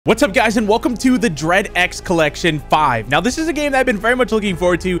What's up, guys, and welcome to the Dread X Collection 5. Now, this is a game that I've been very much looking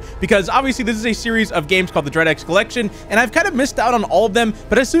forward to because obviously this is a series of games called the Dread X Collection, and I've kind of missed out on all of them.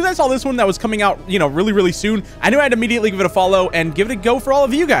 But as soon as I saw this one that was coming out, really soon, I knew I'd immediately give it a follow and give it a go for all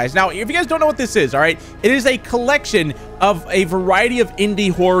of you guys. Now, if you guys don't know what this is, all right, it is a collection of a variety of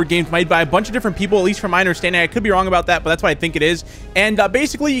indie horror games made by a bunch of different people, at least from my understanding. I could be wrong about that, but that's what I think it is. And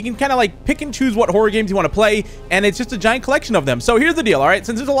basically, you can kind of like pick and choose what horror games you want to play, and it's just a giant collection of them. So here's the deal, all right?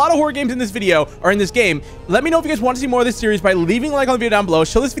 Since there's a lot of horror games in this video, or in this game, let me know if you guys want to see more of this series by leaving a like on the video down below.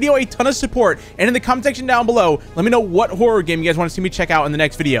 Show this video a ton of support, and in the comment section down below, let me know what horror game you guys want to see me check out in the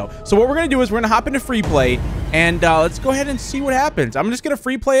next video. So what we're going to do is we're going to hop into free play, and let's go ahead and see what happens. I'm just going to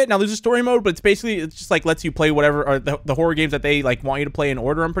free play it. Now, there's a story mode, but it's just like lets you play whatever, or the horror games that they like want you to play in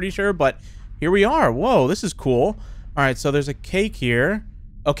order, I'm pretty sure. But here we are. Whoa, this is cool. All right, so there's a cake here.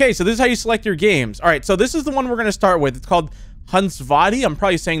 Okay, so this is how you select your games. All right, so this is the one we're going to start with. It's called Hunsvotti. I'm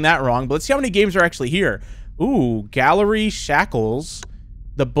probably saying that wrong, but let's see how many games are actually here. Ooh, Gallery Shackles,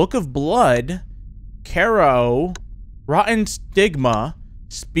 The Book of Blood, Caro, Rotten Stigma,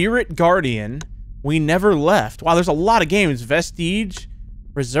 Spirit Guardian, We Never Left. Wow, there's a lot of games. Vestige,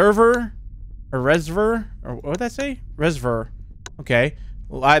 Reserver, or Resver, or what would that say? Resver. Okay,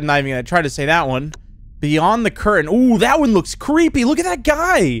 well, I'm not even gonna try to say that one. Beyond the Curtain. Ooh, that one looks creepy. Look at that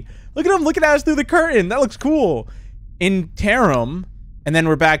guy. Look at him looking at us through the curtain. That looks cool. Interim. And then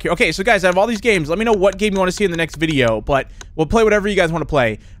we're back here. Okay, so guys, I have all these games. Let me know what game you want to see in the next video, but we'll play whatever you guys want to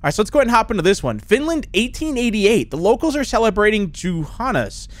play. All right, so let's go ahead and hop into this one. Finland, 1888. The locals are celebrating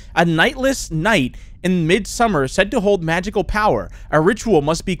Juhannus, a nightless night in midsummer said to hold magical power. A ritual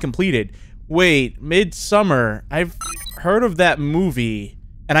must be completed. Wait, Midsummer. I've heard of that movie,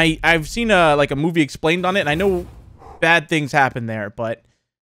 and I've seen like a movie explained on it, and I know bad things happen there, but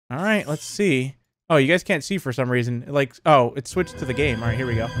all right, let's see. Oh, you guys can't see for some reason. Oh, it switched to the game. All right, here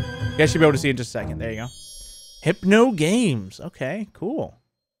we go. You guys should be able to see in just a second. There you go. Hypno Games. Okay, cool.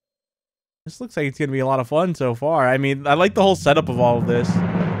 This looks like it's going to be a lot of fun so far. I mean, I like the whole setup of all of this.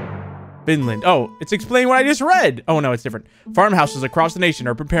 Finland. Oh, it's explaining what I just read. Oh, no, it's different. Farmhouses across the nation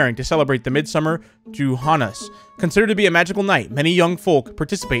are preparing to celebrate the midsummer Juhannus. Considered to be a magical night, many young folk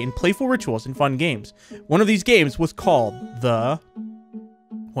participate in playful rituals and fun games. One of these games was called the...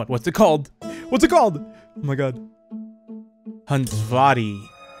 What's it called? What's it called? Oh my god. Hunsvotti.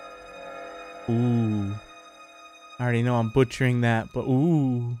 Ooh. I already know I'm butchering that, but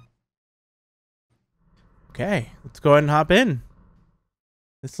ooh. Okay, let's go ahead and hop in.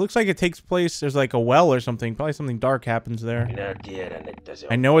 This looks like it takes place, there's like a well or something. Probably something dark happens there.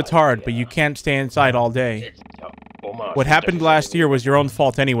 I know it's hard, but you can't stay inside all day. What happened last year was your own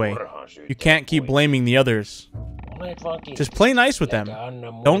fault anyway. You can't keep blaming the others. Just play nice with them.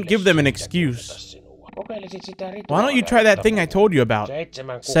 Don't give them an excuse. Why don't you try that thing I told you about?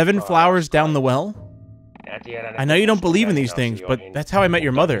 7 flowers down the well? I know you don't believe in these things, but that's how I met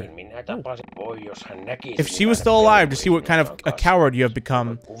your mother. If she was still alive to see what kind of a coward you have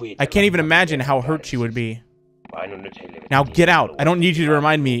become, I can't even imagine how hurt she would be. Now get out. I don't need you to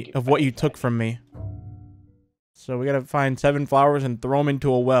remind me of what you took from me. So we gotta find 7 flowers and throw them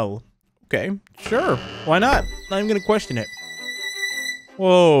into a well. Okay, sure. Why not? Not even gonna question it.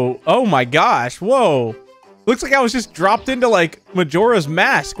 Whoa. Oh my gosh. Whoa. Looks like I was just dropped into like Majora's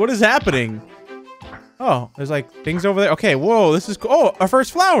Mask. What is happening? Oh, there's like things over there. Okay, whoa, this is cool. Oh, our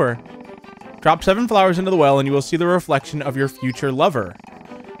first flower. Drop 7 flowers into the well and you will see the reflection of your future lover.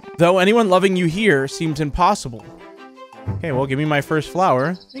 Though anyone loving you here seems impossible. Okay, well, give me my first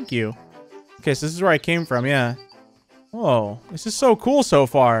flower. Thank you. Okay, so this is where I came from, yeah. Whoa, this is so cool so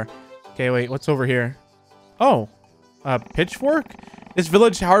far. Okay, wait, what's over here? Oh, a pitchfork? This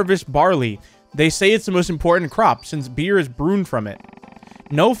village harvests barley. They say it's the most important crop since beer is brewed from it.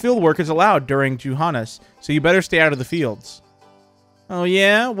 No field work is allowed during Juhannus, so you better stay out of the fields. Oh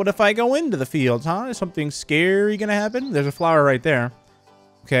yeah? What if I go into the fields, huh? Is something scary gonna happen? There's a flower right there.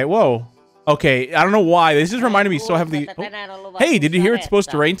 Okay, whoa. Okay, I don't know why. This is reminding me so heavily... Oh. Hey, did you hear it's supposed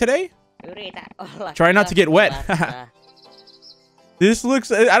to rain today? Try not to get wet. This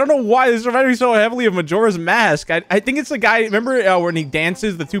looks... I don't know why this reminds me so heavily of Majora's Mask. I think it's the guy... Remember when he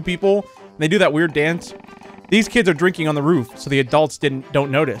dances, the 2 people? And they do that weird dance? These kids are drinking on the roof, so the adults don't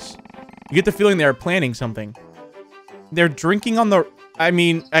notice. You get the feeling they're planning something. They're drinking on the... I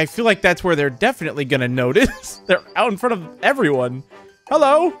mean, I feel like that's where they're definitely gonna notice. They're out in front of everyone.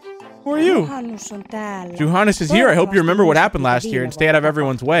 Hello? Who are you? Juhannus is here. I hope you remember what happened last year and stay out of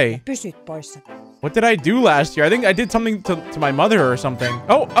everyone's way. What did I do last year? I think I did something to my mother or something.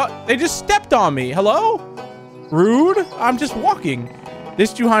 Oh, they just stepped on me. Hello? Rude? I'm just walking.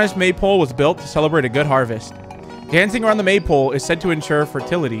 This Juhannus maypole was built to celebrate a good harvest. Dancing around the maypole is said to ensure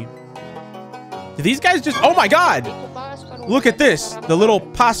fertility. Do these guys just... Oh my god! Look at this. The little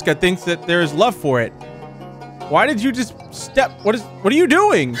Pascha thinks that there's love for it. Why did you just step... What are you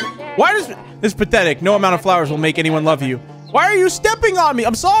doing? Why does... This is pathetic. No amount of flowers will make anyone love you. Why are you stepping on me?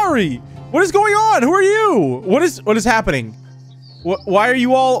 I'm sorry. What is going on? Who are you? What is happening? Why are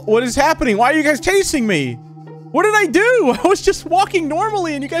you all... What is happening? Why are you guys chasing me? What did I do? I was just walking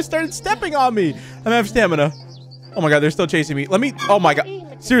normally and you guys started stepping on me. I have stamina. Oh my god, they're still chasing me. Let me... Oh my god.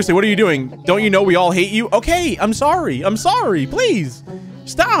 Seriously, what are you doing? Don't you know we all hate you? Okay, I'm sorry. I'm sorry. Please.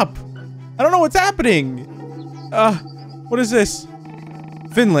 Stop. I don't know what's happening. What is this?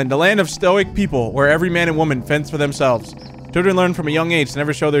 Finland, a land of stoic people where every man and woman fends for themselves. Children learn from a young age to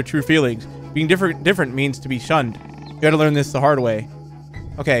never show their true feelings. Being different means to be shunned. You gotta learn this the hard way.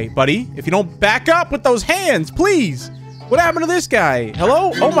 Okay, buddy, if you don't back up with those hands, please. What happened to this guy?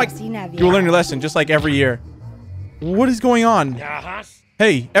 Hello? Oh my... You will learn your lesson just like every year. What is going on?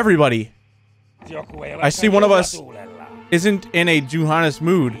 Hey, everybody. I see one of us isn't in a Juhannus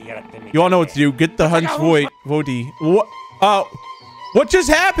mood. You all know what to do. Get the Hunsvotti. What just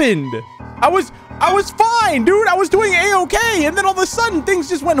happened? I was fine, dude. I was doing A-okay, and then all of a sudden things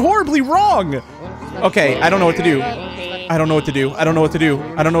just went horribly wrong. Okay, I don't know what to do. I don't know what to do. I don't know what to do.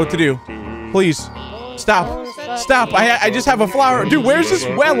 I don't know what to do. Please, stop. Stop. I just have a flower. Dude, where's this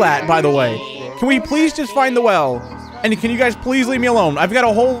well at, by the way? Can we please just find the well? And can you guys please leave me alone? I've got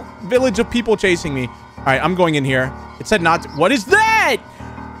a whole village of people chasing me. All right, I'm going in here. It said not to. What is that?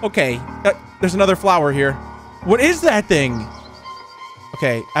 Okay, there's another flower here. What is that thing?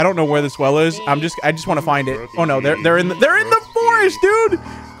 Okay, I don't know where this well is. I just want to find it. Oh no, they're in the forest, dude.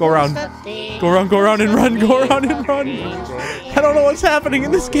 Go around and run. Go around and run. I don't know what's happening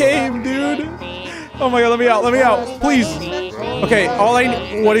in this game, dude. Oh my god, let me out, please. Okay,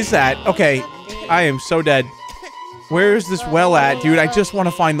 what is that? Okay, I am so dead. Where's this well at, dude? I just want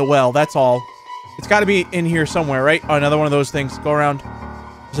to find the well, that's all. It's got to be in here somewhere, right? Oh, another one of those things. Go around.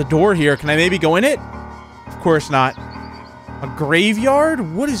 There's a door here. Can I maybe go in it? Of course not. A graveyard?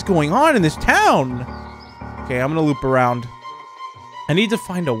 What is going on in this town? Okay, I'm gonna loop around. I need to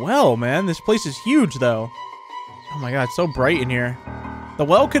find a well, man. This place is huge, though. Oh my god, it's so bright in here. The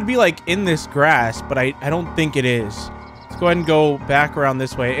well could be, like, in this grass, but I don't think it is. Let's go ahead and go back around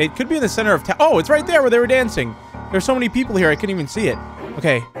this way. It could be in the center of town. Oh, it's right there where they were dancing. There's so many people here, I couldn't even see it.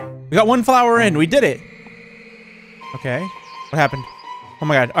 Okay, we got one flower in. We did it. Okay, what happened? Oh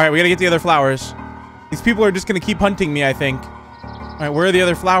my god. All right, we gotta get the other flowers. These people are just gonna keep hunting me, I think. All right, where are the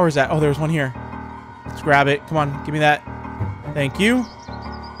other flowers at? Oh, there's one here. Let's grab it. Come on, give me that. Thank you.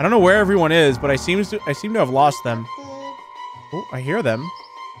 I don't know where everyone is, but I seem to have lost them. Oh, I hear them.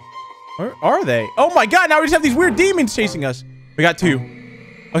 Where are they? Oh my god, now we just have these weird demons chasing us. We got 2.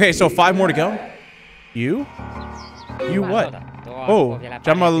 Okay, so 5 more to go. You? You what? Oh,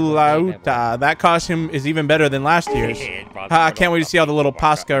 Jamalauta. That costume is even better than last year's. I can't wait to see how the little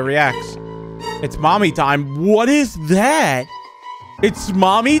Pascha reacts. It's mommy time. What is that? It's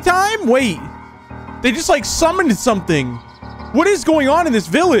mommy time? Wait. They just like summoned something. What is going on in this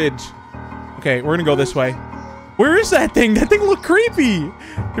village? Okay, we're gonna go this way. Where is that thing? That thing looked creepy.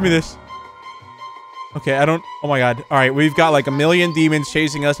 Give me this. Okay, I don't... Oh my god. All right, we've got like a million demons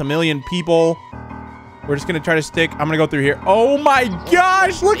chasing us. A million people. We're just gonna try to stick. I'm gonna go through here. Oh my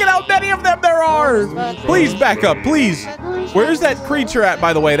gosh! Look at how many of them there are! Please back up, please. Where's that creature at,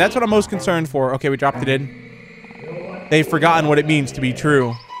 by the way? That's what I'm most concerned for. Okay, we dropped it in. They've forgotten what it means to be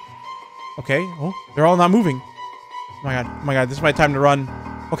true. Okay. Oh, they're all not moving. Oh my god. Oh my god. This is my time to run.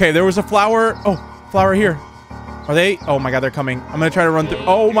 Okay, there was a flower. Oh, flower here. Are they? Oh my god, they're coming. I'm gonna try to run through.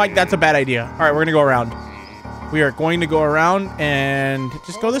 Oh my, that's a bad idea. All right, we're gonna go around. We are going to go around and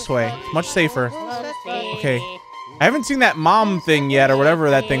just go this way. Much safer. Okay. I haven't seen that mom thing yet or whatever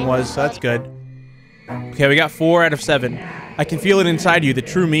that thing was, so that's good. Okay, we got 4 out of 7. I can feel it inside you, the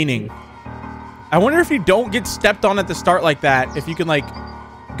true meaning. I wonder if you don't get stepped on at the start like that, if you can, like,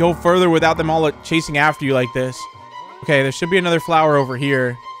 go further without them all chasing after you like this. Okay, there should be another flower over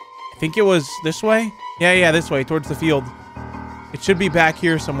here. I think it was this way? Yeah, this way, towards the field. It should be back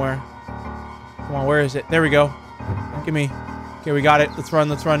here somewhere. Come on, where is it? There we go. Give me. Okay, we got it. Let's run,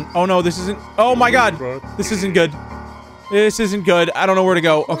 let's run. Oh no, this isn't... Oh my god. This isn't good. This isn't good. I don't know where to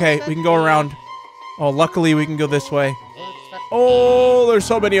go. Okay, we can go around. Oh, luckily we can go this way. Oh, there's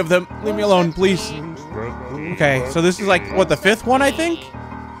so many of them. Leave me alone, please. Okay, so this is like, what, the 5th one, I think?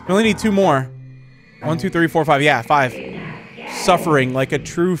 We only need 2 more. 1, 2, 3, 4, 5. Yeah, 5. Suffering like a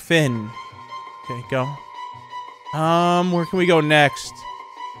true Finn. Okay, go. Where can we go next?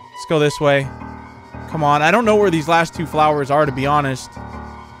 Let's go this way. Come on, I don't know where these last 2 flowers are, to be honest.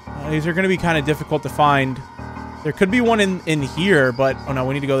 These are going to be kind of difficult to find. There could be one in here, but oh no,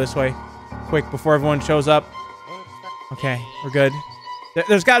 we need to go this way quick before everyone shows up. Okay, we're good.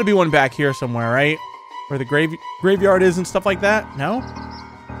 There's got to be one back here somewhere, right? Where the graveyard is and stuff like that. No?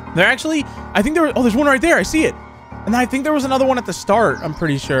 There actually, I think there was, oh, there's one right there. I see it. And I think there was another one at the start. I'm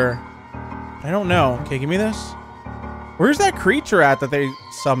pretty sure. I don't know. Okay, give me this. Where's that creature at that they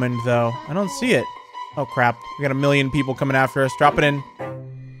summoned, though? I don't see it. Oh, crap. We got a million people coming after us. Drop it in.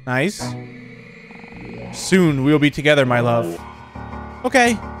 Nice. Soon we'll be together, my love.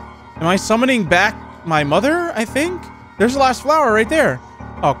 Okay. Am I summoning back my mother, I think? There's the last flower right there.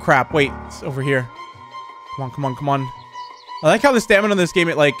 Oh, crap. Wait. It's over here. Come on, come on, come on. I like how the stamina in this game,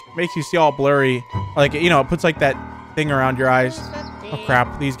 it, like, makes you see all blurry. Like, you know, it puts, like, that thing around your eyes. Oh,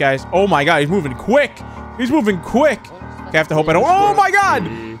 crap. These guys. Oh, my God. He's moving quick. He's moving quick. Okay, I have to hope I don't. Oh, my God.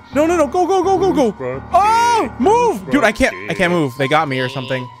 No, no, no. Go, go, go, go, go. Oh, move. Dude, I can't move. They got me or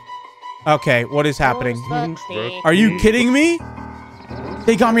something. Okay, what is happening? Are you kidding me?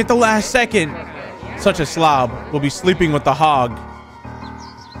 They got me at the last second. Such a slob. We'll be sleeping with the hog.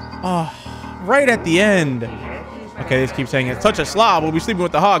 Oh, right at the end. Okay, this keeps saying it. Such a slob. We'll be sleeping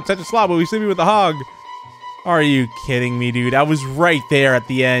with the hog. Such a slob. We'll be sleeping with the hog. Are you kidding me, dude? I was right there at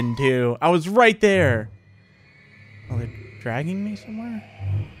the end, too. I was right there. Oh, they're dragging me somewhere?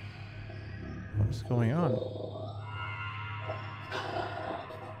 What's going on?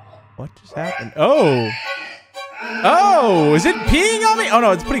 What just happened? Oh! Oh! Is it peeing on me? Oh,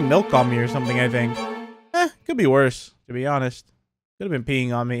 no, it's putting milk on me or something, I think. Could be worse, to be honest. Could have been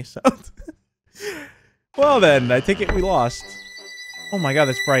peeing on me, so... Well, then, I take it we lost. Oh, my God,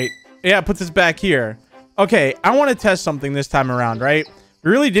 that's bright. Yeah, it puts us back here. Okay, I want to test something this time around, right?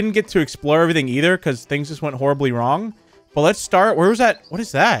 We really didn't get to explore everything either because things just went horribly wrong. But let's start. Where was that? What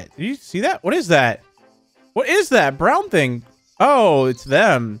is that? Did you see that? What is that? What is that brown thing? Oh, it's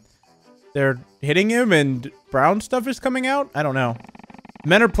them. They're hitting him and brown stuff is coming out? I don't know.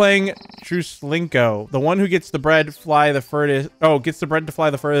 Men are playing Truslinko. The one who gets the bread fly the furthest. Oh, gets the bread to fly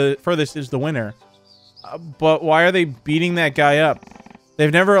the furthest is the winner. But why are they beating that guy up?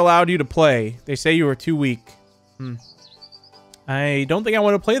 They've never allowed you to play. They say you were too weak. I don't think I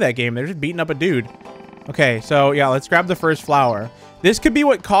want to play that game. They're just beating up a dude. Okay, so yeah, let's grab the first flower. This could be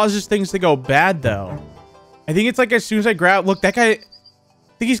what causes things to go bad, though. I think it's like as soon as I grab... Look, that guy... I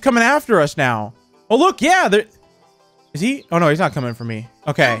think he's coming after us now. Oh, look, yeah. There... Is he? Oh, no, he's not coming for me.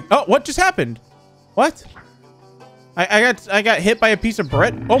 Okay. Oh, what just happened? What? I got hit by a piece of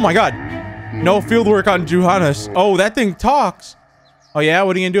bread. Oh, my God. No field work on Juhannus. Oh, that thing talks. Oh, yeah?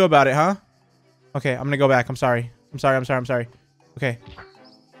 What are you going to do about it, huh? Okay, I'm going to go back. I'm sorry. I'm sorry. Okay.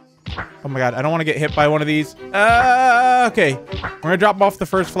 Oh, my God. I don't want to get hit by one of these. Okay. We're going to drop off the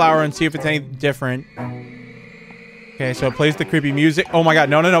first flower and see if it's any different. Okay, so it plays the creepy music. Oh, my God.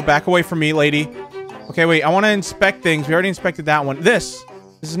 No, no, no. Back away from me, lady. Okay, wait. I want to inspect things. We already inspected that one. This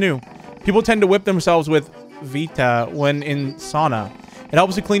is new. People tend to whip themselves with Vita when in sauna. It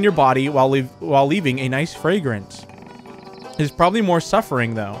helps to clean your body while leaving a nice fragrance. There's probably more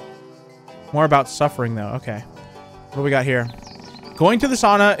suffering, though. More about suffering, though. Okay. What do we got here? Going to the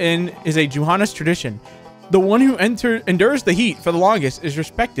sauna is a Juhannus tradition. The one who endures the heat for the longest is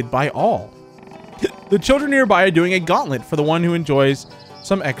respected by all. The children nearby are doing a gauntlet for the one who enjoys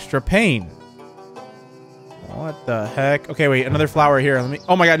some extra pain. What the heck? Okay, wait. Another flower here. Let me...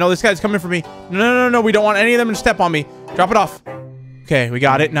 Oh, my God. No, this guy's coming for me. No, no, no, no. We don't want any of them to step on me. Drop it off. Okay, we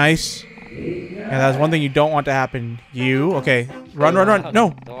got it. Nice. Yeah, that's one thing you don't want to happen. You. Okay. Run, run, run.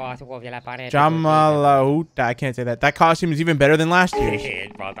 No. Jamalauta. I can't say that. That costume is even better than last year's.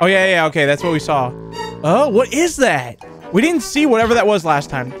 Oh, yeah, yeah. Okay, that's what we saw. Oh, what is that? We didn't see whatever that was last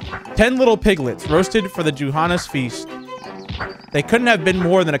time. 10 little piglets roasted for the Juhannus feast. They couldn't have been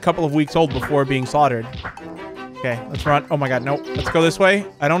more than a couple of weeks old before being slaughtered. Okay, let's run. Oh, my God. No. Let's go this way.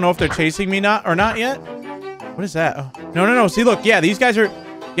 I don't know if they're chasing me or not yet. What is that? Oh. No, no, no. See, look. Yeah, these guys are...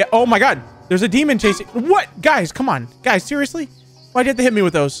 Yeah. Oh, my God. There's a demon chasing... What? Guys, come on. Guys, seriously? Why'd you have to hit me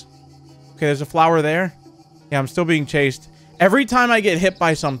with those? Okay, there's a flower there. Yeah, I'm still being chased. Every time I get hit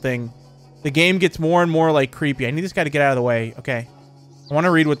by something, the game gets more and more, like, creepy. I need this guy to get out of the way. Okay. I want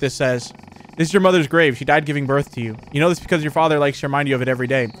to read what this says. This is your mother's grave. She died giving birth to you. You know this because your father likes to remind you of it every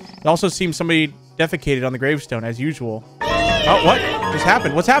day. It also seems somebody defecated on the gravestone, as usual. Oh, what just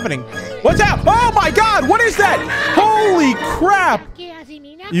happened? What's happening? What's up? Oh, my God. What is that? Holy crap.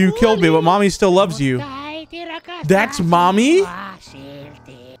 You killed me, but mommy still loves you. That's mommy?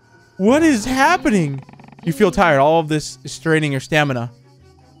 What is happening? You feel tired. All of this is straining your stamina.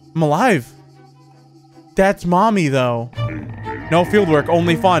 I'm alive. That's mommy, though. No fieldwork,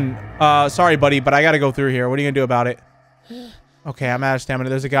 only fun. Sorry, buddy, but I gotta go through here. What are you gonna do about it? Okay, I'm out of stamina.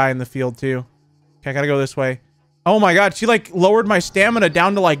 There's a guy in the field, too. Okay, I gotta go this way. Oh my god, she like lowered my stamina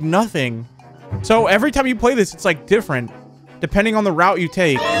down to like nothing. So every time you play this, it's like different, depending on the route you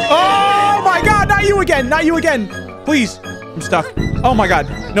take. Oh my god, not you again, not you again. Please, I'm stuck. Oh my god,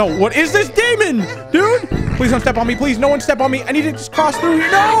 no, what is this demon? Dude, please don't step on me, please, no one step on me. I need to just cross through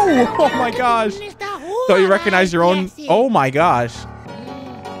here. No, oh my gosh. So you recognize your own, oh my gosh.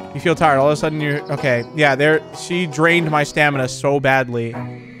 You feel tired, all of a sudden you're, okay. Yeah, there, she drained my stamina so badly.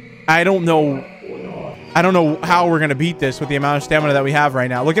 I don't know how we're gonna beat this with the amount of stamina that we have right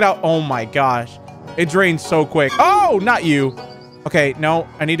now. Look at how, oh my gosh. It drains so quick. Oh, not you. Okay, no,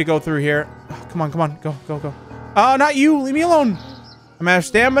 I need to go through here. Oh, come on, come on, go, go, go. Oh, not you, leave me alone. I'm out of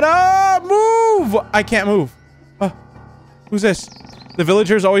stamina, move. I can't move. Who's this? The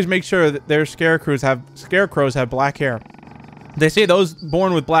villagers always make sure that their scarecrows have black hair. They say those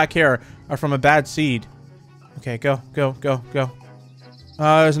born with black hair are from a bad seed. Okay, go, go, go, go.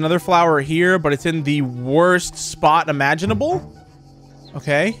 There's another flower here, but it's in the worst spot imaginable.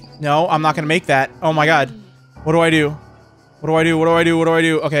 Okay. No, I'm not gonna make that. Oh my god. What do I do? What do I do? What do I do? What do I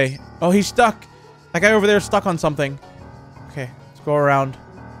do? Okay. Oh, he's stuck. That guy over there is stuck on something. Okay, let's go around.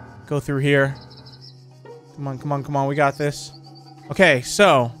 Go through here. Come on, come on, come on. We got this. Okay,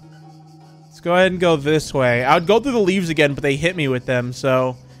 so let's go ahead and go this way. I would go through the leaves again, but they hit me with them,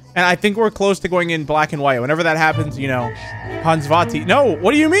 so... And I think we're close to going in black and white. Whenever that happens, you know, Hunsvotti. No,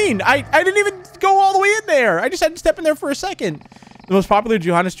 what do you mean? I didn't even go all the way in there. I just had to step in there for a second. The most popular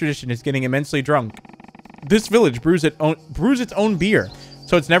Juhannus tradition is getting immensely drunk. This village brews its own beer,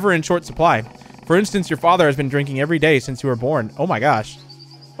 so it's never in short supply. For instance, your father has been drinking every day since you were born. Oh my gosh.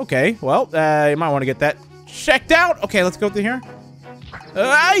 Okay, well, you might want to get that checked out. Okay, let's go through here.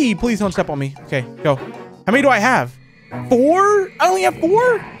 Ay, please don't step on me. Okay, go. How many do I have? 4? I only have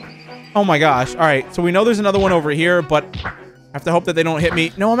 4? Oh my gosh. All right, so we know there's another one over here, but I have to hope that they don't hit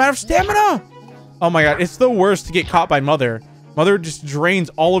me. No, I'm out of stamina. Oh my god, it's the worst to get caught by Mother. Mother just drains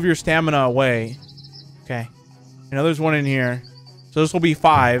all of your stamina away. Okay. I know there's one in here. So this will be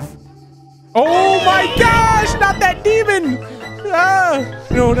 5. Oh my gosh, not that demon. Ah.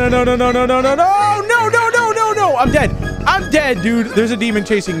 No, no, no, no, no, no, no, no, no, no, no, no, no, no. I'm dead. I'm dead, dude. There's a demon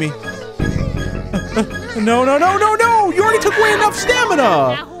chasing me. No, no, no, no, no. You already took away enough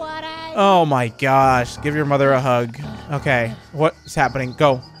stamina. Oh my gosh. Give your mother a hug. Okay. What's happening?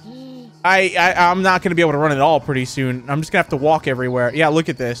 Go. I'm not going to be able to run at all pretty soon. I'm just going to have to walk everywhere. Yeah, look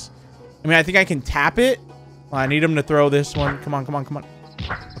at this. I mean, I think I can tap it. Well, I need him to throw this one. Come on, come on, come on.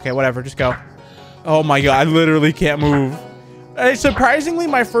 Okay, whatever. Just go. Oh my god. I literally can't move. Surprisingly,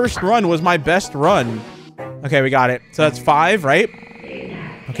 my first run was my best run. Okay, we got it. So that's 5, right?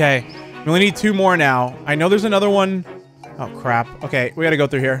 Okay. We only need 2 more now. I know there's another one. Oh, crap. Okay, we got to go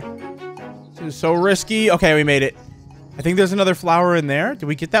through here. This is so risky. Okay, we made it. I think there's another flower in there. Did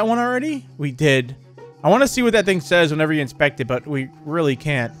we get that one already? We did. I want to see what that thing says whenever you inspect it, but we really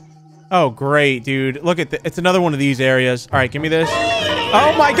can't. Oh, great, dude. Look at it's another one of these areas. All right, give me this.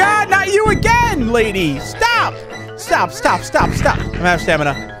 Oh my god, not you again, lady. Stop. Stop, stop, stop, stop. I'm out of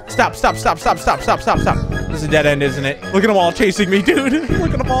stamina. Stop, stop, stop, stop, stop, stop, stop, stop. This is a dead end, isn't it? Look at them all chasing me, dude.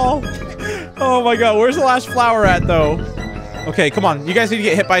 Look at them all. Oh my god, where's the last flower at, though? Okay, come on. You guys need to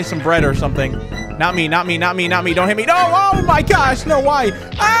get hit by some bread or something. Not me, not me, not me, not me. Don't hit me. No, oh my gosh, no, why?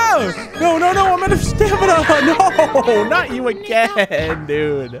 Oh, no, no, no, I'm out of stamina. No, not you again,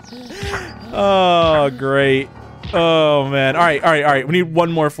 dude. Oh, great. Oh, man. All right, all right, all right. We need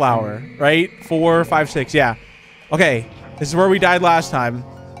 1 more flower, right? 4, 5, 6, yeah. Okay, this is where we died last time.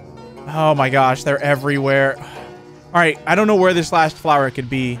 Oh my gosh, they're everywhere. All right, I don't know where this last flower could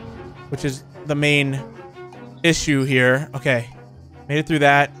be, which is the main issue here. Okay, made it through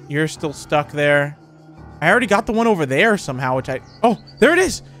that. You're still stuck there. I already got the one over there somehow, which oh, there it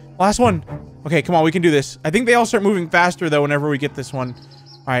is. Last one. Okay, come on, we can do this. I think they all start moving faster though whenever we get this one.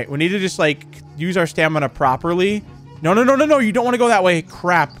 All right, we need to just like use our stamina properly. No, no, no, no, no, you don't want to go that way.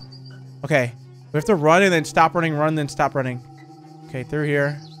 Crap. Okay, we have to run and then stop running, run, then stop running. Okay, through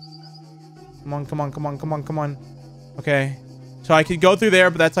here. Come on, come on, come on, come on, come on. Okay. So I could go through there,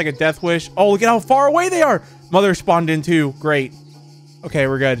 but that's like a death wish. Oh, look at how far away they are. Mother spawned in too. Great. Okay,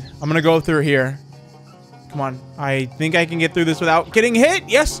 we're good. I'm going to go through here. Come on. I think I can get through this without getting hit.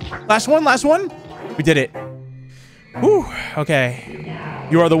 Yes. Last one. Last one. We did it. Whew. Okay.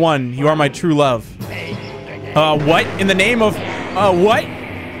 You are the one. You are my true love. What? In the name of... what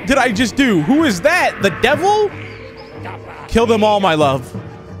did I just do? Who is that? The devil? Kill them all, my love.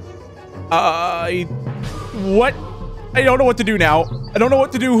 What? I don't know what to do now. I don't know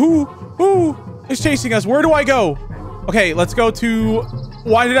what to do. Who is chasing us? Where do I go? Okay, let's go to...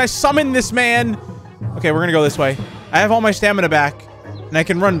 Why did I summon this man? Okay, we're gonna go this way. I have all my stamina back, and I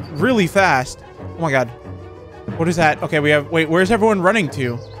can run really fast. Oh my god. What is that? Okay, we have... Wait, where's everyone running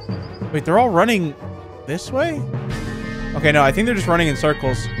to? Wait, they're all running this way? Okay, no, I think they're just running in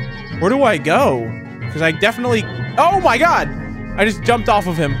circles. Where do I go? Because I definitely... Oh, my God! I just jumped off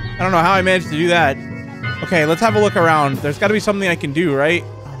of him. I don't know how I managed to do that. Okay, let's have a look around. There's got to be something I can do, right?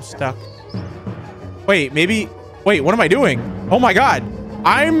 Oh, I'm stuck. Wait, maybe... Wait, what am I doing? Oh, my God.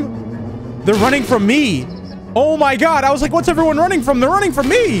 They're running from me. Oh, my God. I was like, what's everyone running from? They're running from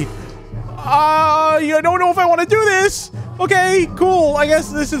me. I don't know if I want to do this. Okay, cool. I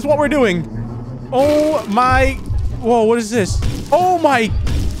guess this is what we're doing. Oh my... Whoa, what is this? Oh my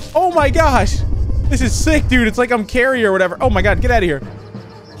gosh. This is sick, dude. It's like I'm carry or whatever. Oh my God, get out of here.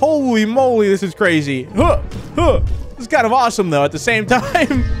 Holy moly, this is crazy. This is kind of awesome, though, at the same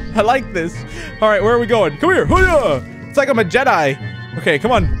time. I like this. All right, where are we going? Come here. It's like I'm a Jedi. Okay,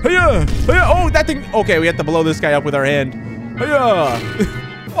 come on. Oh, that thing. Okay, we have to blow this guy up with our hand.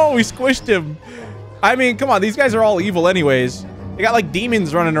 Oh, we squished him. I mean, come on. These guys are all evil anyways. They got like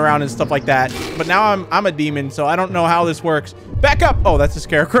demons running around and stuff like that. But now I'm a demon, so I don't know how this works. Back up. Oh, that's a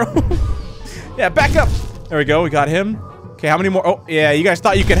scarecrow. Yeah, back up. There we go. We got him. Okay, how many more? Oh, yeah. You guys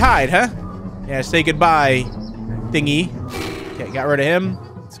thought you could hide, huh? Yeah, say goodbye, thingy. Okay, got rid of him.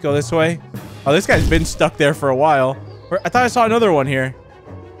 Let's go this way. Oh, this guy's been stuck there for a while. I thought I saw another one here.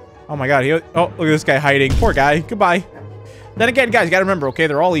 Oh my God. Oh, look at this guy hiding. Poor guy. Goodbye. Then again, guys, you gotta remember, okay,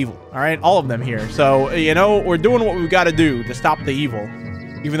 they're all evil, all right? All of them here. So, you know, we're doing what we've got to do to stop the evil,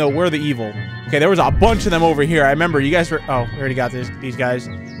 even though we're the evil. Okay, there was a bunch of them over here. I remember you guys were... Oh, we already got these guys.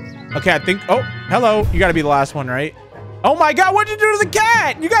 Okay, I think... Oh, hello. You gotta be the last one, right? Oh my God, what'd you do to the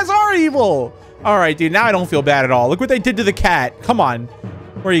cat? You guys are evil. All right, dude, now I don't feel bad at all. Look what they did to the cat. Come on.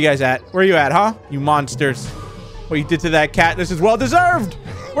 Where are you guys at? Where are you at, huh? You monsters. What you did to that cat, this is well-deserved.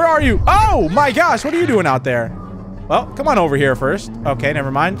 Where are you? Oh, my gosh, what are you doing out there? Well, come on over here first. Okay, never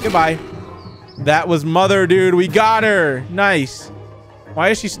mind. Goodbye. That was Mother, dude. We got her. Nice. Why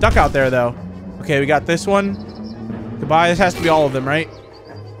is she stuck out there, though? Okay, we got this one. Goodbye. This has to be all of them, right?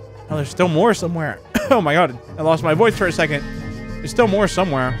 Oh, there's still more somewhere. Oh, my God. I lost my voice for a second. There's still more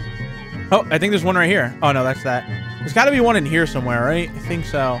somewhere. Oh, I think there's one right here. Oh, no, that's that. There's got to be one in here somewhere, right? I think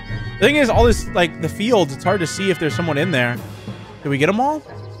so. The thing is, all this, like, the fields, it's hard to see if there's someone in there. Did we get them all?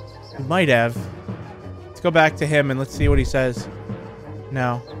 We might have. Go back to him and let's see what he says.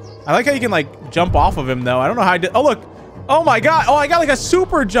 No. I like how you can like jump off of him though. I don't know how I did. Oh, look. Oh my God. Oh, I got like a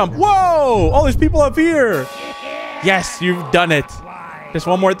super jump. Whoa. Oh, there's people up here. Yes, you've done it. Just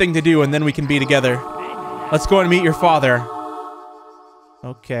one more thing to do and then we can be together. Let's go and meet your father.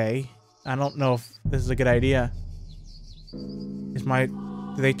 Okay. I don't know if this is a good idea.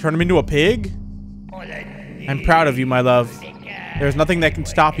 Do they turn him into a pig? I'm proud of you, my love. There's nothing that can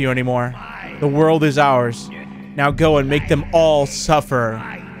stop you anymore. The world is ours. Now go and make them all suffer.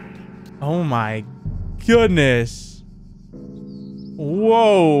 Oh my goodness.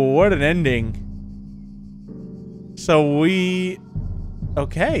 Whoa, what an ending. So we...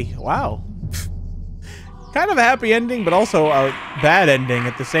 Okay, wow. Kind of a happy ending, but also a bad ending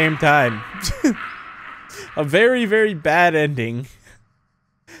at the same time. A very, very bad ending.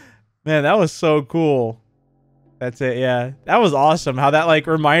 Man, that was so cool. That's it, yeah. That was awesome. How that, like,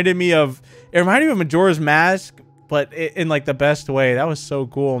 reminded me of... It reminded me of Majora's Mask, but in, like, the best way. That was so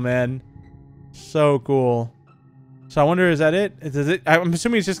cool, man. So cool. So I wonder, is that it? Is it? I'm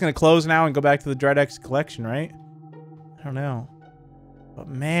assuming it's just going to close now and go back to the Dread X collection, right? I don't know. But,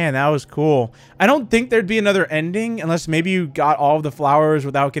 man, that was cool. I don't think there'd be another ending unless maybe you got all of the flowers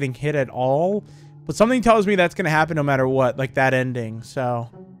without getting hit at all. But something tells me that's going to happen no matter what, like that ending, so...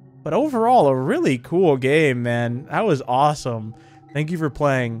 But overall, a really cool game, man. That was awesome. Thank you for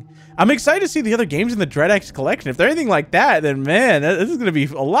playing. I'm excited to see the other games in the Dread X collection. If they're anything like that, then man, this is going to be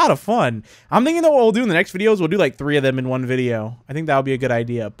a lot of fun. I'm thinking that what we'll do in the next videos, we'll do like 3 of them in one video. I think that would be a good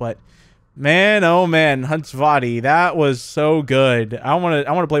idea. But man, oh man, Hunsvotti, that was so good. I want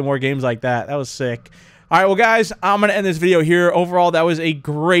to play more games like that. That was sick. All right, well, guys, I'm going to end this video here. Overall, that was a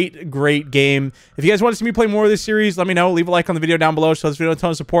great, great game. If you guys want to see me play more of this series, let me know. Leave a like on the video down below. Show this video a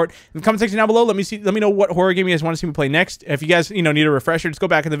ton of support. In the comment section down below, let me know what horror game you guys want to see me play next. If you guys, need a refresher, just go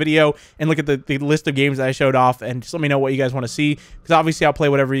back in the video and look at the list of games that I showed off and just let me know what you guys want to see, because obviously I'll play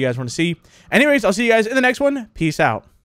whatever you guys want to see. Anyways, I'll see you guys in the next one. Peace out.